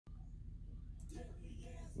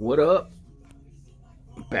What up?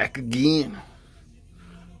 Back again.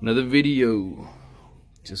 Another video.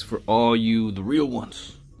 Just for all you, the real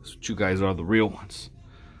ones. That's what you guys are, the real ones.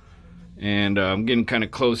 And I'm getting kind of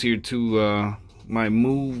close here to my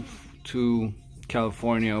move to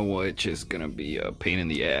California, which is gonna be a pain in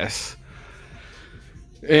the ass.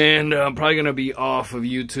 And I'm probably gonna be off of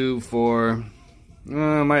YouTube for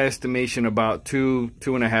my estimation about two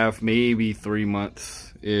and a half, maybe 3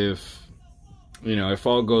 months. If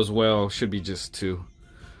all goes well, should be just 2.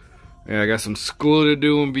 Yeah, I got some school to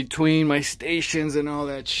do in between my stations and all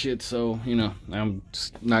that shit, so I'm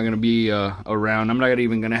just not gonna be around. I'm not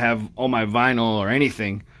even gonna have all my vinyl or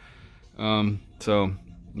anything. So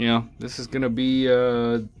this is gonna be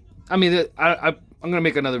I'm gonna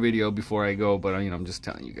make another video before I go, but I'm just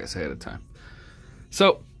telling you guys ahead of time.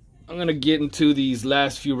 So I'm gonna get into these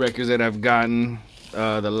last few records that I've gotten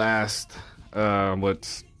the last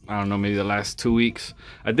I don't know, maybe the last 2 weeks.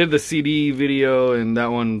 I did the CD video, and that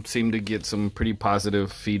one seemed to get some pretty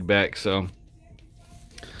positive feedback, so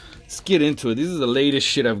let's get into it. This is the latest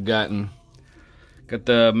shit I've gotten. Got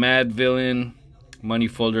the Madvillain Money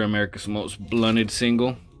Folder America's Most Blunted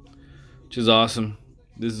single, which is awesome.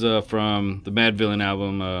 This is from the Madvillain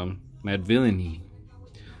album, Madvillainy,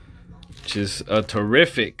 which is a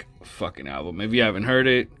terrific fucking album. If you haven't heard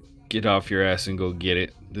it, get off your ass and go get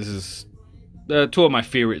it. This is 2 of my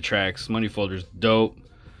favorite tracks. Money Folder's dope.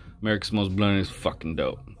 America's Most Blunted is fucking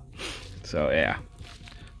dope. So yeah,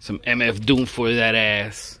 some MF Doom for that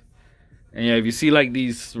ass. And yeah, if you see like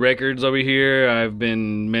these records over here, I've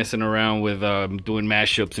been messing around with doing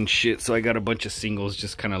mashups and shit. So I got a bunch of singles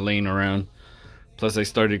just kind of laying around. Plus I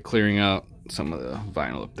started clearing out some of the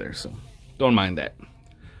vinyl up there, so don't mind that.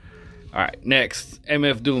 All right, next,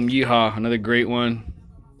 MF Doom, Yeehaw, another great one.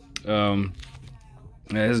 Yeah,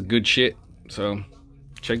 this is good shit. So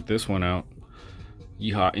check this one out.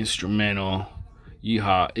 Yeehaw instrumental.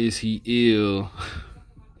 Yeehaw, is he ill?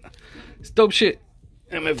 It's dope shit.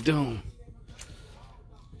 MF Doom.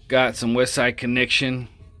 Got some West Side Connection,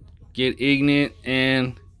 Get Ignorant,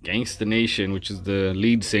 and Gangsta Nation, which is the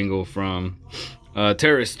lead single from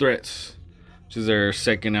Terrorist Threats, which is their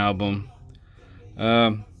second album.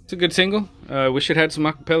 It's a good single. I wish it had some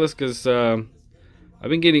acapellas, because I've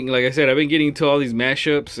been getting, like I said, I've been getting into all these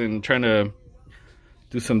mashups and trying to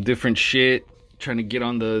do some different shit, trying to get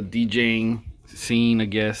on the DJing scene, I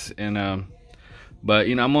guess. And but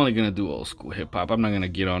I'm only gonna do old school hip hop. I'm not gonna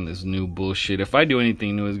get on this new bullshit. If I do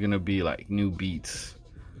anything new, it's gonna be like new beats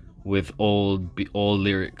with old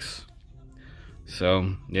lyrics.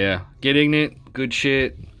 So yeah, Get Ignorant, good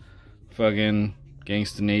shit. Fucking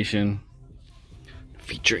Gangsta Nation,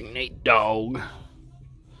 featuring Nate Dogg.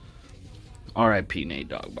 R.I.P. Nate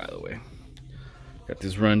Dogg, by the way. Got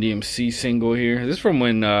this Run DMC single here. This is from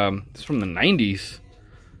when this is from the 90s.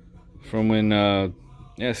 From when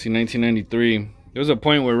 1993. There was a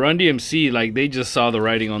point where Run DMC, like, they just saw the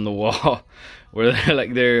writing on the wall, where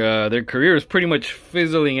like their career was pretty much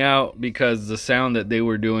fizzling out because the sound that they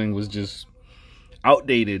were doing was just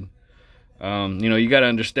outdated. You got to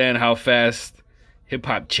understand how fast hip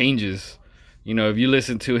hop changes. If you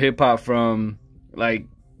listen to hip hop from like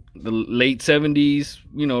the late 70s,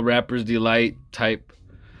 Rapper's Delight type,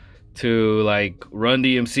 to like Run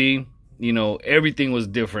DMC, everything was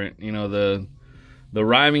different. The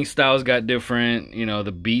rhyming styles got different,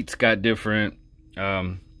 the beats got different.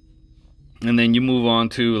 And then you move on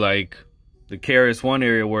to like the KRS-One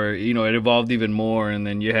area, where it evolved even more, and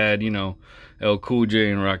then you had LL Cool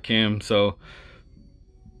J and Rakim. So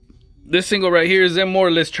this single right here is them more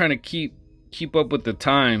or less trying to keep up with the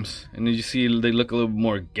times. And then you see they look a little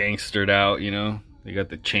more gangstered out. They got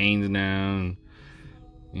the chains now,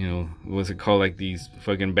 and what's it called, like these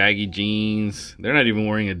fucking baggy jeans. They're not even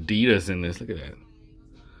wearing Adidas in this. Look at that.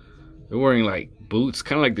 They're wearing like boots,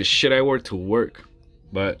 kind of like the shit I wore to work.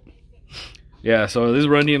 But yeah, so this is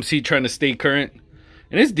Run DMC trying to stay current,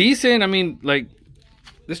 and it's decent. I mean, like,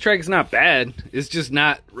 this track is not bad. It's just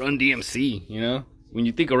not Run DMC. When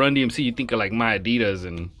you think of Run DMC, you think of like My Adidas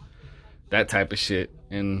and that type of shit.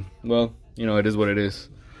 And well, it is what it is.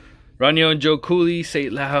 Ranyo and Joe Cooley, Say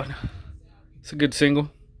It Loud. It's a good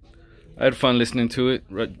single. I had fun listening to it.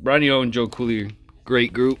 Ranyo and Joe Cooley,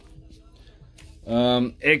 great group.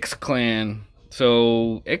 X Clan.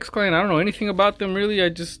 So X Clan, I don't know anything about them really.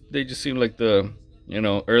 They just seem like the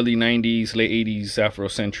early 90s, late 80s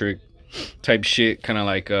Afrocentric type shit, kind of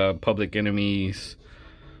like Public Enemies.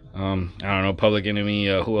 I don't know, Public Enemy.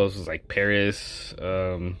 Who else was like Paris?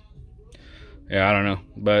 Yeah, I don't know,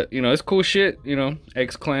 but it's cool shit.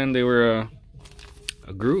 X Clan, they were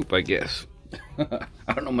a group, I guess.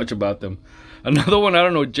 I don't know much about them, Another one I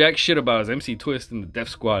don't know jack shit about is MC Twist and the Def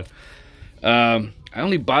Squad. I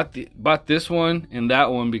only bought this one and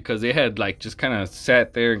that one because they had like just kind of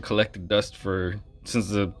sat there and collected dust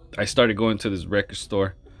since I started going to this record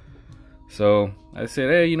store. So I said,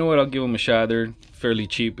 hey, you know what? I'll give them a shot. They're fairly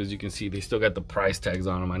cheap, as you can see. They still got the price tags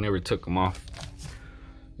on them. I never took them off.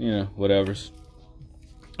 You know, whatever's.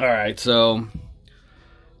 All right, so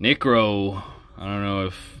Necro. I don't know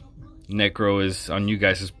if Necro is on you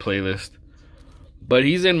guys' playlist, but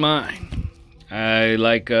he's in mine. I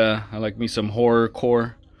like me some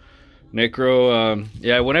horrorcore. Necro.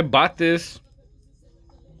 Yeah, when I bought this,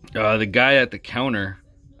 the guy at the counter.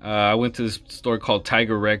 I went to this store called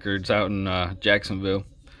Tiger Records out in Jacksonville,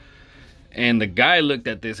 and the guy looked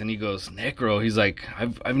at this and he goes, Necro. He's like,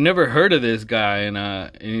 I've never heard of this guy,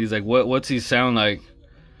 and he's like, what's he sound like?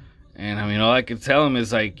 And I mean, all I could tell him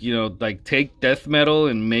is like, you know, like take death metal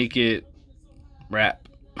and make it rap,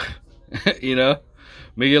 you know,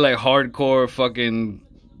 make it like hardcore fucking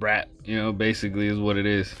rap, you know, basically is what it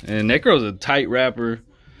is. And Necro's a tight rapper.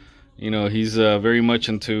 You know, he's very much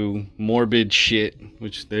into morbid shit,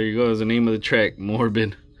 which there you go is the name of the track,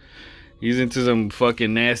 Morbid. He's into some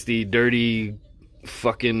fucking nasty, dirty,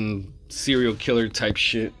 fucking serial killer type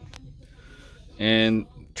shit. And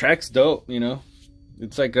track's dope, you know.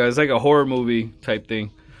 It's like a horror movie type thing.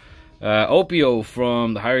 Opio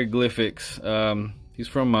from the Hieroglyphics. He's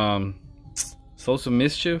from Sosa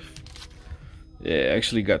Mischief. Yeah, I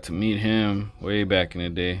actually got to meet him way back in the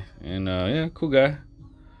day. And yeah, cool guy.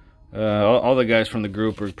 All the guys from the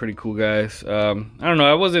group are pretty cool guys. I don't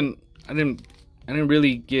know. I didn't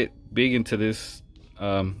really get big into this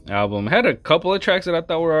album. I had a couple of tracks that I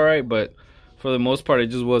thought were all right, but for the most part, it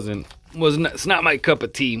just wasn't. It's not my cup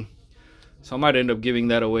of tea. So I might end up giving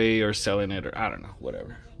that away or selling it, or I don't know,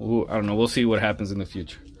 whatever. I don't know. We'll see what happens in the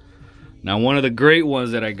future. Now, one of the great ones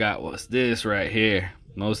that I got was this right here,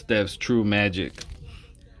 Mos Def's True Magic.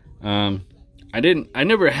 I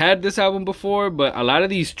never had this album before, but a lot of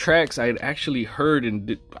these tracks I had actually heard,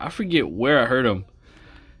 and I forget where I heard them.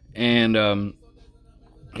 And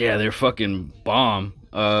yeah, they're fucking bomb.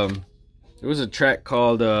 There was a track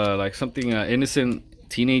called like something Innocent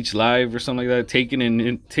Teenage Live or something like that.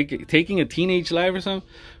 Taking a Teenage Live or something.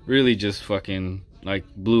 Really just fucking like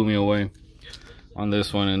blew me away on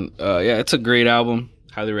this one. And yeah, it's a great album.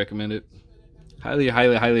 Highly recommend it.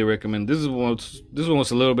 Highly recommend. This one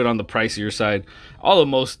was a little bit on the pricier side. All of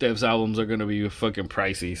Mos Def's albums are gonna be fucking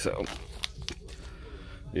pricey, so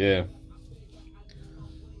yeah.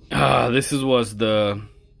 This was the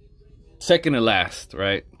second to last,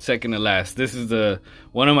 right? Second to last. This is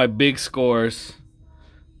one of my big scores.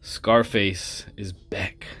 Scarface is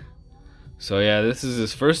back. So yeah, this is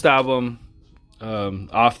his first album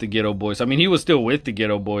off the Geto Boys. I mean, he was still with the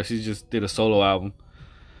Geto Boys. He just did a solo album,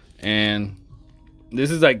 and this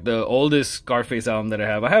is like the oldest Scarface album that I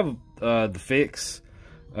have. I have The Fix,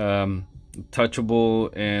 Touchable,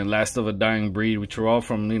 and Last of a Dying Breed, which were all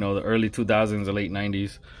from, you know, the early 2000s or late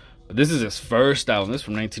 90s. But this is his first album. This is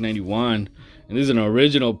from 1991, and this is an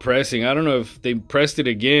original pressing. I don't know if they pressed it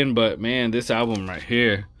again, but man, this album right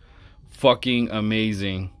here, fucking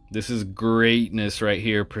amazing. This is greatness right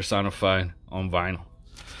here personified on vinyl.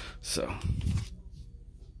 So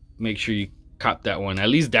make sure you cop that one. At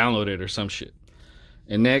least download it or some shit.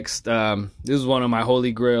 And next, this is one of my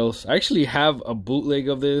holy grails. I actually have a bootleg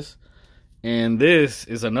of this, and this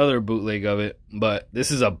is another bootleg of it, but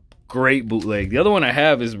this is a great bootleg. The other one I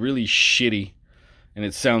have is really shitty, and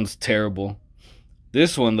it sounds terrible.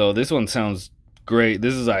 This one, though, this one sounds great.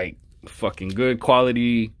 This is like fucking good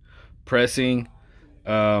quality pressing.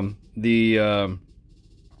 The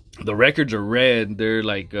records are red. They're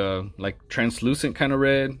like translucent kind of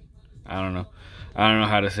red. I don't know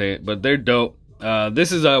how to say it, but they're dope.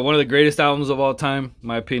 This is one of the greatest albums of all time, in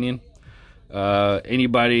my opinion.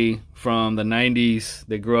 Anybody from the 90s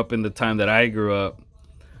that grew up in the time that I grew up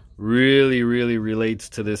really relates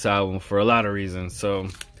to this album for a lot of reasons. So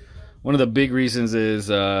one of the big reasons is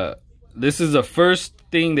this is the first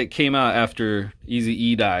thing that came out after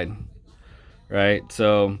Eazy-E died, right?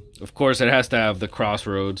 So of course it has to have the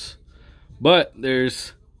Crossroads, but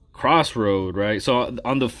there's Crossroad, right? So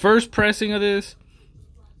on the first pressing of this,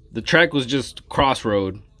 the track was just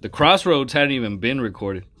Crossroad. The Crossroads hadn't even been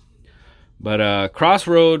recorded. But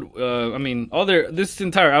Crossroad, I mean, this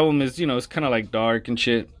entire album is, you know, it's kind of like dark and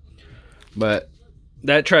shit. But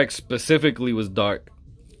that track specifically was dark.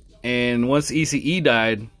 And once Eazy-E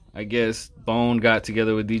died, I guess Bone got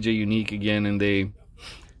together with DJ Unique again, and they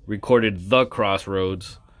recorded The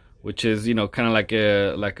Crossroads, which is, you know, kind of like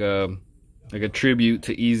a tribute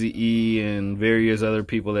to Eazy-E and various other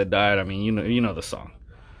people that died. I mean, you know the song.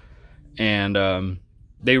 and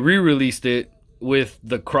they re-released it with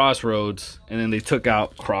the Crossroads, and then they took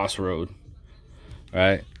out Crossroad,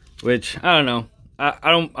 right? Which I don't know.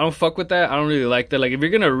 I don't fuck with that. I don't really like that. Like, if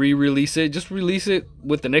you're gonna re-release it, just release it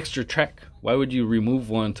with an extra track. Why would you remove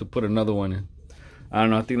one to put another one in? I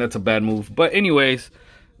don't know. I think that's a bad move. But anyways,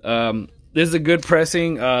 this is a good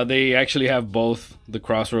pressing. They actually have both the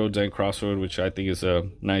Crossroads and Crossroad, which I think is a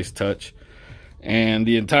nice touch. And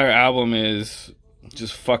the entire album is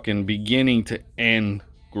just fucking beginning to end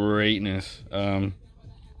greatness. I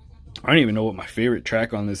don't even know what my favorite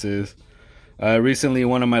track on this is. Recently,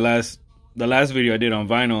 one of my the last video I did on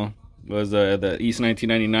vinyl was the East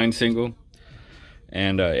 1999 single,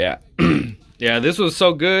 and yeah, yeah, this was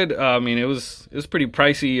so good. I mean, it was pretty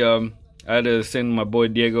pricey. I had to send my boy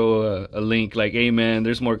Diego a link, like, hey man,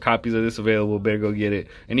 there's more copies of this available, better go get it.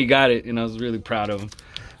 And he got it, and I was really proud of him,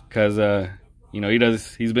 because you know,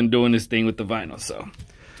 he's been doing this thing with the vinyl, so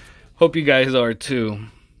hope you guys are too.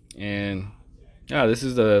 And yeah, this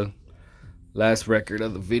is the last record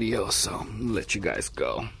of the video, so I'm gonna let you guys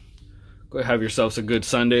go. Go have yourselves a good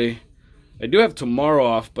Sunday. I do have tomorrow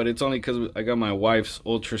off, but it's only because I got my wife's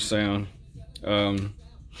ultrasound. We're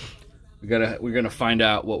gonna find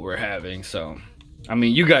out what we're having. So, I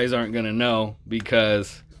mean, you guys aren't gonna know,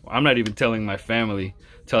 because I'm not even telling my family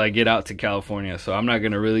till I get out to California. So I'm not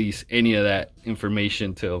gonna release any of that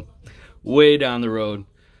information till way down the road.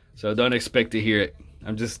 So don't expect to hear it.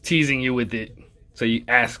 I'm just teasing you with it, so you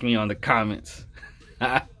ask me on the comments.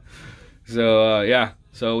 So yeah.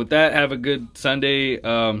 So with that, have a good Sunday.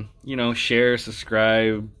 You know, share,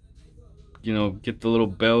 subscribe, you know, get the little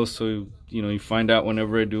bell so, you know, you find out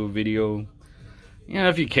whenever I do a video. Yeah,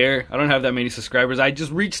 if you care. I don't have that many subscribers. I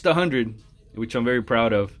just reached 100, which I'm very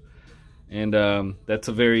proud of. And that's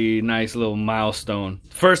a very nice little milestone.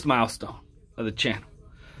 First milestone of the channel.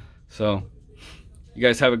 So you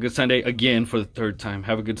guys have a good Sunday again for the third time.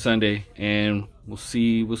 Have a good Sunday, and we'll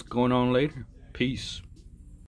see what's going on later. Peace.